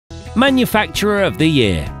Manufacturer of the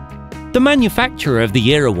Year. The Manufacturer of the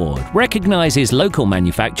Year award recognises local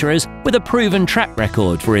manufacturers with a proven track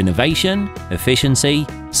record for innovation, efficiency,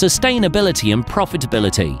 sustainability and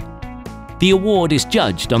profitability. The award is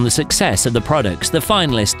judged on the success of the products the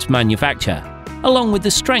finalists manufacture, along with the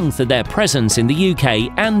strength of their presence in the UK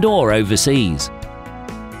and/or overseas.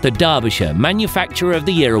 The Derbyshire Manufacturer of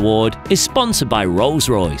the Year award is sponsored by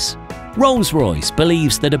Rolls-Royce. Rolls-Royce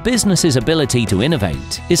believes that a business's ability to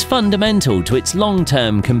innovate is fundamental to its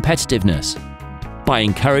long-term competitiveness. By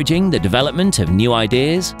encouraging the development of new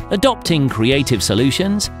ideas, adopting creative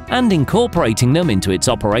solutions, and incorporating them into its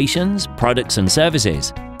operations, products and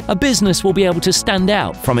services, a business will be able to stand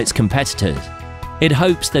out from its competitors. It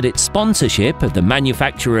hopes that its sponsorship of the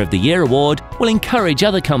Manufacturer of the Year award will encourage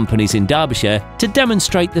other companies in Derbyshire to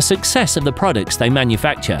demonstrate the success of the products they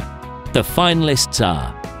manufacture. The finalists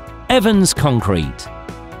are Evans Concrete.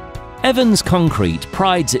 Evans Concrete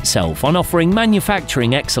prides itself on offering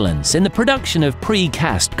manufacturing excellence in the production of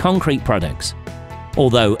precast concrete products.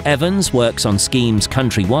 Although Evans works on schemes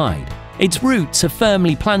countrywide, its roots are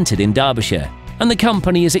firmly planted in Derbyshire, and the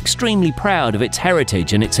company is extremely proud of its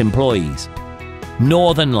heritage and its employees.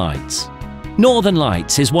 Northern Lights. Northern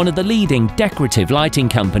Lights is one of the leading decorative lighting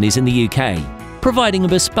companies in the UK, providing a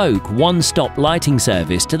bespoke one-stop lighting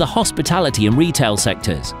service to the hospitality and retail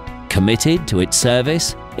sectors. Committed to its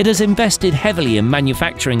service, it has invested heavily in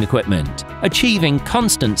manufacturing equipment, achieving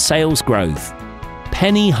constant sales growth.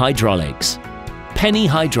 Penny Hydraulics. Penny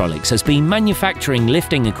Hydraulics has been manufacturing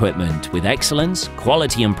lifting equipment with excellence,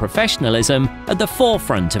 quality and professionalism at the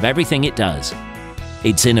forefront of everything it does.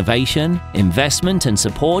 Its innovation, investment and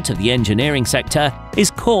support of the engineering sector is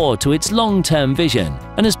core to its long-term vision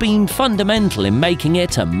and has been fundamental in making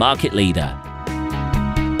it a market leader.